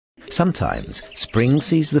Sometimes spring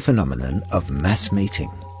sees the phenomenon of mass mating,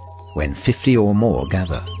 when 50 or more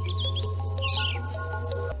gather.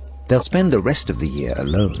 They'll spend the rest of the year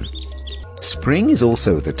alone. Spring is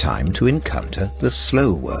also the time to encounter the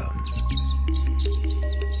slow worm.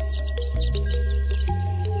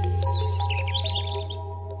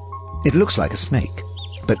 It looks like a snake,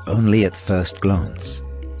 but only at first glance.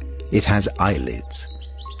 It has eyelids,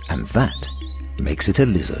 and that makes it a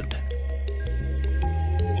lizard.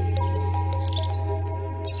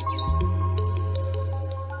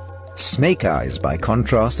 Snake eyes, by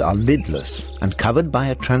contrast, are lidless and covered by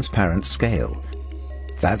a transparent scale.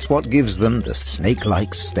 That's what gives them the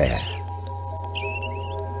snake-like stare.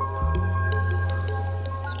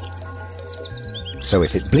 So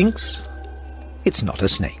if it blinks, it's not a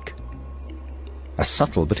snake. A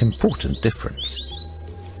subtle but important difference.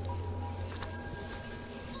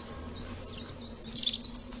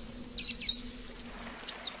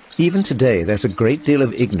 Even today, there's a great deal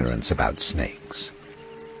of ignorance about snakes.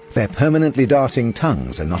 Their permanently darting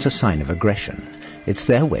tongues are not a sign of aggression. It's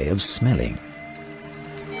their way of smelling.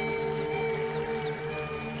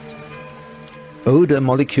 Odor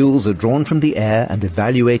molecules are drawn from the air and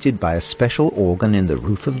evaluated by a special organ in the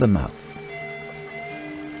roof of the mouth.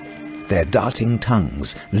 Their darting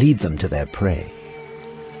tongues lead them to their prey.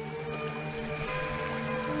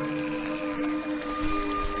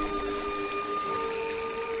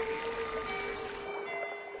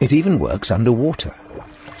 It even works underwater.